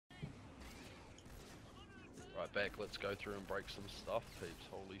Right back, let's go through and break some stuff, peeps.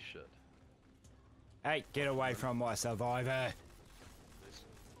 Holy shit. Hey, get away from my survivor! This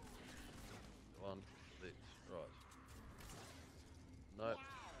one, this, right. Nope.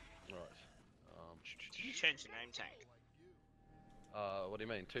 Right. Did you change your name, Tank? What do you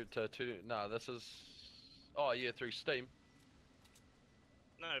mean? No, this is... Oh, yeah, through Steam.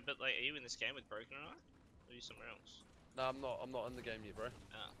 No, but like, are you in this game with Broken or not? Or are you somewhere else? No, I'm not in the game yet, bro.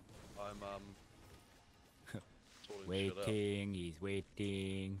 Oh. I'm, sorting shit out. Waiting, he's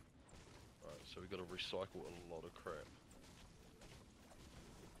waiting. Right, so we gotta recycle a lot of crap.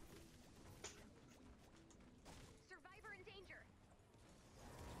 Survivor in danger.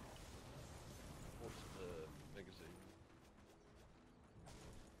 What's the magazine?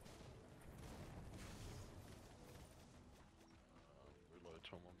 Reload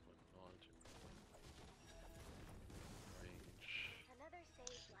to 1.9. Range. Another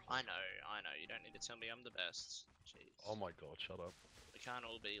save life. I know, you don't need to tell me I'm the best. Jeez. Oh my god, shut up. We can't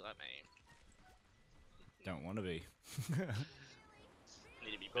all be like me. Don't want to be.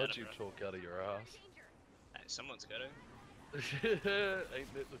 Need to be God, better, you bro. talk out of your ass. Danger. Hey, someone's got to.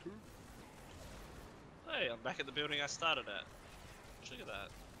 Ain't that the truth? Hey, I'm back at the building I started at. Look at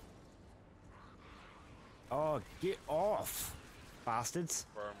that. Oh, get off! Bastards.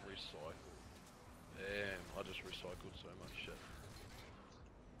 Bro, I'm recycled. Damn, I just recycled so much shit.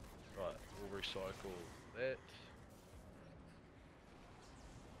 Right, we'll recycle that.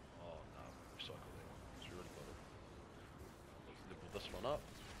 Oh no, we'll recycle that. It's really got it. Let's level this one up.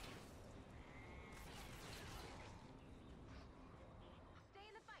 Stay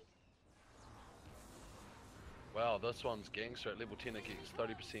in the fight. Wow, this one's gangster. At level 10 it gets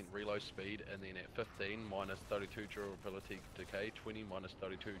 30% reload speed, and then at 15 minus 32 durability decay, 20 minus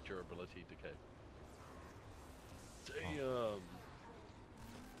 32 durability decay. Damn.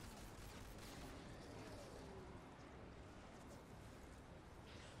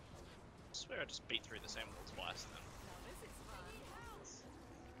 I swear I just beat through the same wall twice then.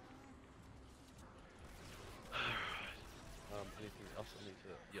 Anything else I need to...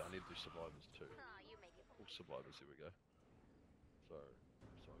 Yeah, I need to do survivors too. Aw, you make it. All survivors, here we go. So...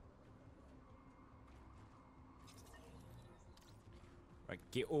 Right,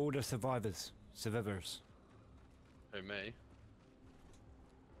 get all the survivors. Survivors. Who, me?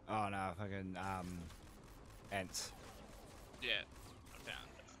 Oh no, fucking, ants. Yeah, I found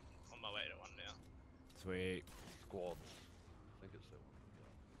on my way to one now. Sweet. Squads. I think it's that one.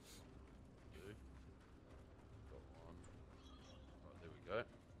 Yeah. Two. Got one. Right, there we go.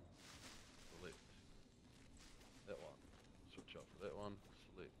 Select. That one. Switch up for that one.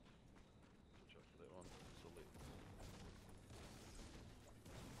 Select. Switch up for that one. Select.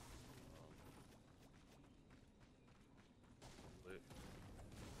 Select.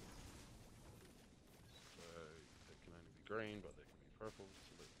 So that can only be green, but that can be purple.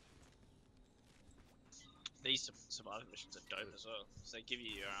 Select. These survival missions are dope as well. So they give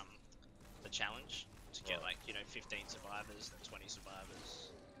you the challenge to get Right. like 15 survivors and 20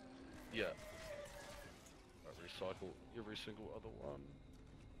 survivors. Yeah. Right, recycle every single other one.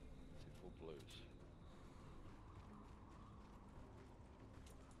 Except for blues.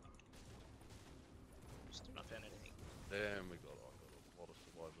 Still not found anything. Damn, I got a lot of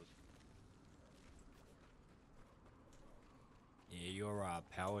survivors. Yeah, your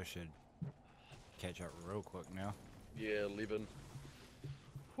power should catch up real quick now. Yeah, 11.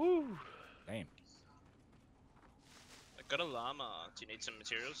 Woo! Damn. I got a llama. Do you need some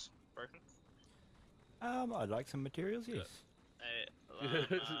materials? Broken? I'd like some materials, yes. Hey,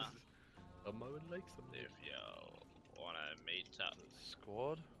 llama. A moment like something. If you wanna meet up.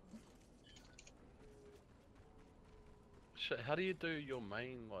 Squad. Shit, how do you do your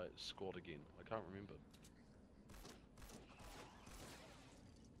main like squad again? I can't remember.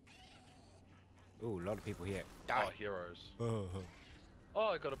 Ooh, a lot of people here. Oh, Die! heroes. Oh. Oh,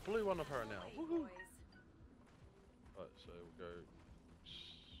 I got a blue one of her now. Wait, Woohoo! boys. Right, so we'll go.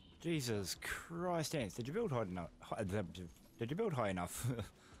 Jesus Christ, Ants, did you build high enough? Did you build high enough?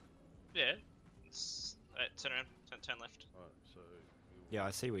 Yeah. Turn around. Turn left. Alright, so. Yeah,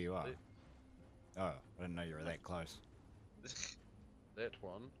 I see where you are. Select Oh, I didn't know you were that close. that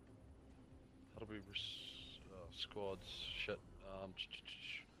one. How do we squads? Shit.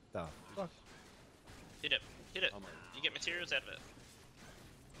 The fuck? Hit it. Hit it. I'm in. You get materials out of it.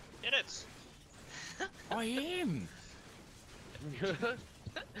 Hit it. I am!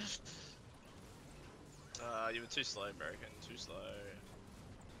 You were too slow, Broken. Too slow.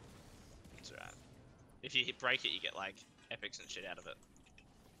 It's alright. If you break it, you get like epics and shit out of it.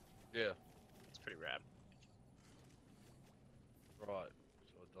 Yeah. It's pretty rad. Right.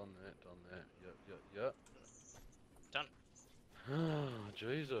 So I've done that. Yep.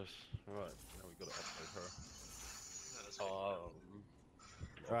 Jesus. Right, now we gotta upgrade her. That is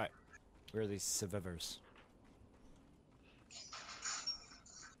good. Right. Where are these survivors?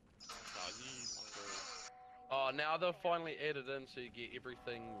 Oh, you mongrel. Oh, now they're finally added in so you get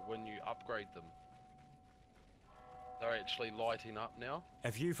everything when you upgrade them. They're actually lighting up now.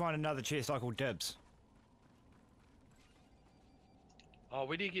 If you find another chest, I call dibs. Oh,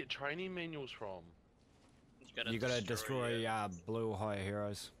 where do you get training manuals from? You gotta destroy blue or higher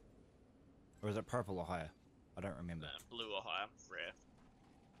heroes. Or is it purple or higher? I don't remember. Blue or higher, rare.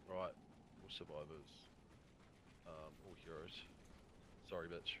 Right, all survivors. All heroes. Sorry,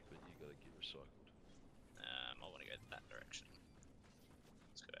 bitch, but you gotta get recycled. I want to go that direction.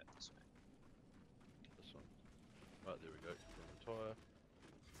 Let's go out this way. This one. Right, there we go. Retire.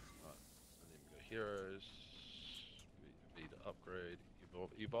 Right, and then we go heroes. V to upgrade.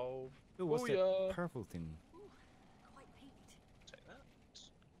 Evolve. Ooh, what's that purple thing? Quite peaked. Take that.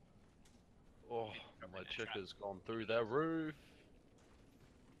 Oh, my chick has gone through that roof.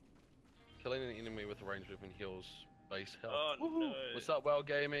 Killing an enemy with a ranged weapon heals base health. Oh no! What's up, Well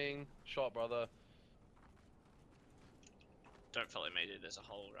Gaming? Shot, brother. Don't follow me, dude. There's a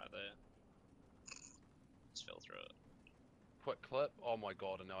hole right there. Just fell through it. Quick clip. Oh my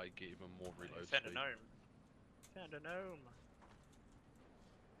god, and now I get even more reload Found a speed. gnome. Found a gnome.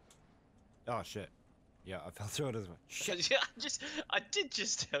 Oh shit. Yeah, I fell through it as well. Shit. Yeah, I did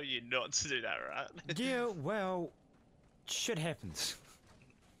just tell you not to do that, right? Yeah, well, shit happens.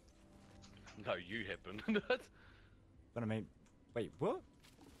 No, you happen. But I mean, wait, what?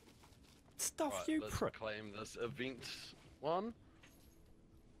 Stuff Right, you let's prick. claim this event one.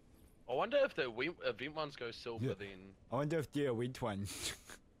 I wonder if the event ones go silver Yeah. then. I wonder if the went one.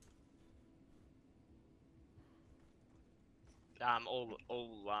 All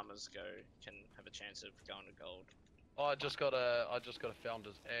llamas can have a chance of going to gold. Oh, I just got a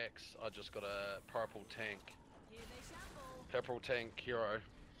founder's axe. I just got a purple tank. Purple tank hero.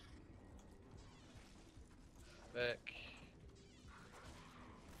 Back.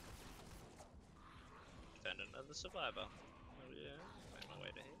 Found another survivor. Oh yeah, make my way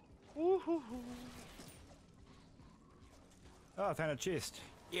to here. Woohoo! Oh, I found a chest.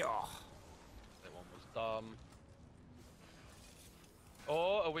 Yeah. That one was dumb.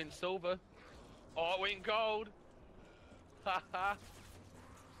 Oh, it went silver. Oh, it went gold. Haha.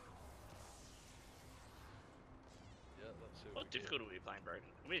 Yeah, let's see What we get. difficulty are we playing, bro?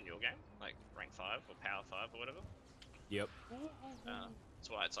 Are we in your game? Like rank 5 or power 5 or whatever? Yep. That's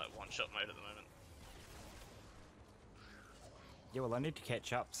why it's like one-shot mode at the moment. Yeah, well, I need to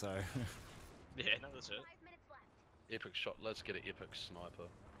catch up, so. Yeah, no, that's it. 5 minutes left. Epic shot. Let's get an epic sniper.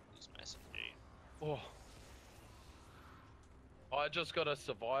 Use my SMG. Oh. I just got a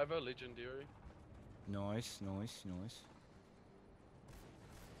survivor, legendary. Nice, nice, nice.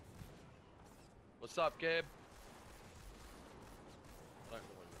 What's up, Gab? I don't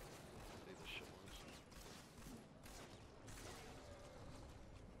really see the shit ones.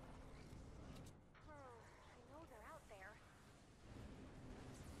 I know they're out there.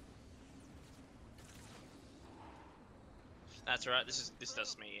 That's right. This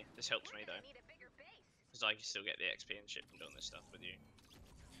does me. This helps We're me gonna though, need a bigger base. because I can still get the XP and shit from doing this stuff with you.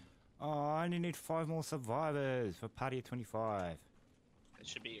 Oh, I only need 5 more survivors for party of 25. There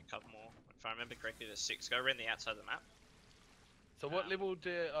should be a couple more. If I remember correctly, there's 6. Go around the outside of the map. So what level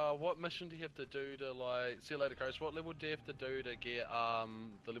what mission do you have to do to like, see you later, Chris, what level do you have to do to get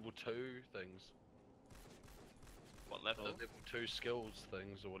the level 2 things? What The level? level 2 skills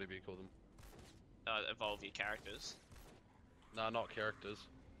things, or whatever you call them. Evolve your characters. No, not characters.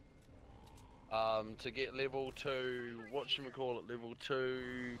 To get level 2, whatchamacallit, level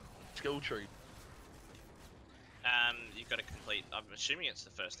 2 skill tree. You've got to complete. I'm assuming it's the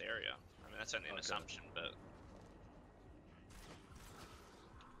first area. I mean, that's only an Okay. assumption, but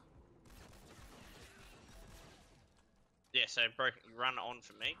yeah. So, bro, run on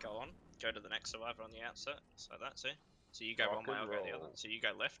from me. Go on. Go to the next survivor on the outset. So that's it. So you go Rock one way, I'll and go the other. roll. So you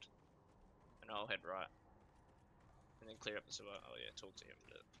go left, and I'll head right, and then clear up the survivor. Oh yeah, talk to him.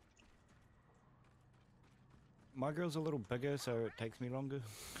 My girl's a little bigger, so it takes me longer.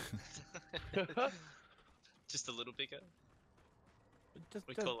 Just a little bigger. Just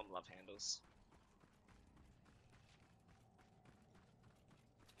We a- call them love handles.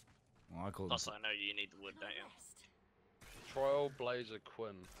 Oh, I call them. Plus, I know you need the wood, don't you? Trial Blazer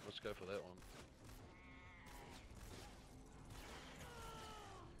Quinn. Let's go for that one.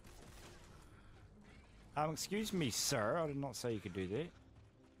 Excuse me, sir. I did not say you could do that.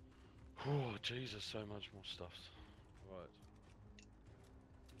 Oh, Jesus, so much more stuff. Right.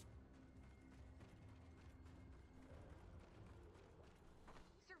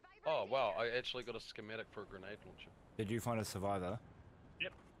 Oh wow, I actually got a schematic for a grenade launcher. Did you find a survivor?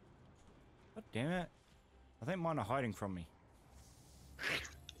 Yep. God damn it. I think mine are hiding from me.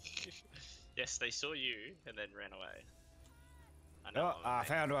 Yes, they saw you and then ran away. I Oh, know. I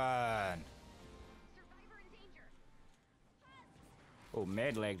found one. Survivor in danger. Oh,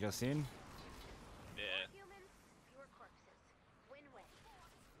 mad lag just in. Yeah. Humans, fewer corpses. Win-win.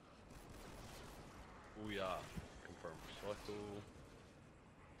 We are confirmed cycle.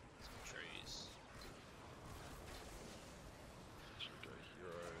 Some trees. Actually go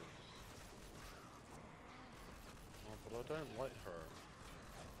heroes. Oh, but I don't like her.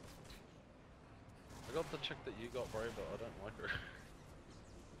 I got the chick that you got, bro, but I don't like her.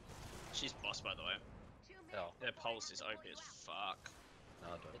 She's boss, by the way. 2 minutes. Hell. Their pulse is OP as fuck.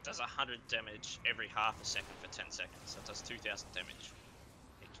 No, I It don't. does 100 damage every half a second for 10 seconds. That does 2,000 damage.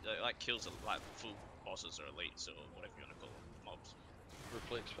 It like kills like full bosses or elites or whatever you want to call them, mobs.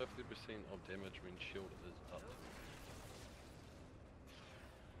 Reflects 50% of damage when shield is up.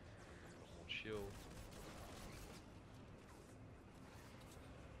 More shield.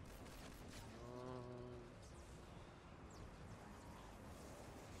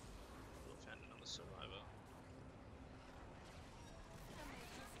 We'll find another survivor.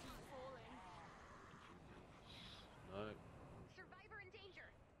 No, Survivor in danger.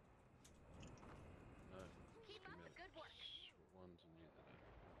 no. Keep up the good work. Ones and you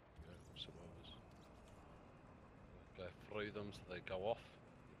go survivors. Go through them so they go off.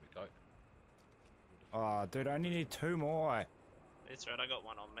 There we go. Oh, dude, I only need 2 more. It's right, I got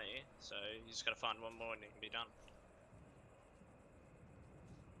one on me, so you just gotta find one more and it can be done.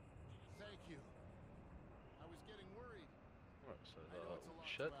 Thank you. I was getting worried. Alright, so I know it's a lot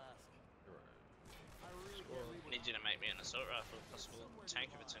shit. to ask. Hero. I really can't leave I need you to make me an assault rifle if possible.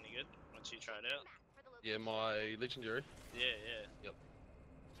 Tank if it's any good, once you try it out. Map for the Yeah, my legendary. Yeah, yeah.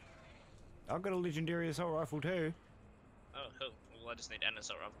 I've got a legendary assault rifle too. Oh, cool. Well, I just need an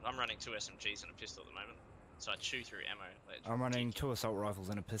assault rifle. I'm running 2 SMGs and a pistol at the moment, so I chew through ammo. Like, it's I'm running ridiculous. 2 assault rifles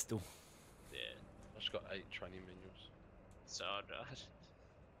and a pistol. Yeah, I just got 8 training manuals. so I'd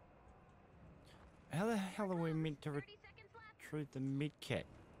How the hell are we meant to 30 seconds left. recruit the mid-cat?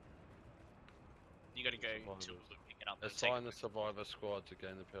 you gotta go to Survivors. pick it up and take Assign it. the survivor squad to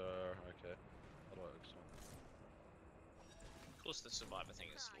gain the power. Okay. How do I assign? Of course, the survivor thing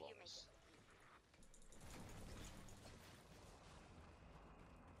is Ah, you long. make it.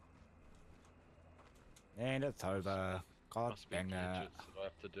 And it's over. God Must be dang it. gadgets that I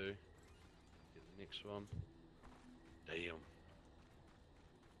have to do. Get the next one. Damn.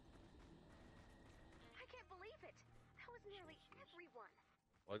 I can't believe it. That was nearly everyone.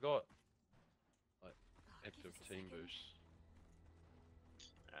 I got like Oh, active give us a team second. boosts.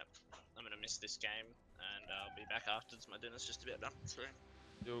 I'm gonna miss this game, and I'll be back afterwards. My dinner's just about done, so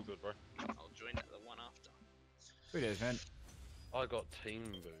You're all good, bro. I'll join the one after. Who it is, man? I got team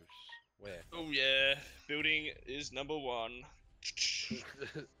boosts. Where? Oh yeah, building is number 1.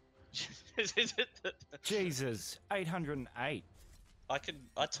 Jesus, 808. I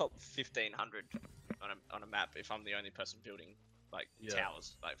top 1500 on a map if I'm the only person building like Yeah.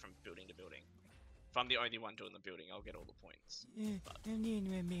 towers, like from building to building. If I'm the only one doing the building, I'll get all the points. And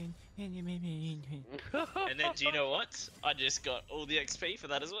then do you know what? I just got all the XP for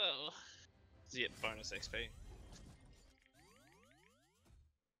that as well. So you get bonus XP.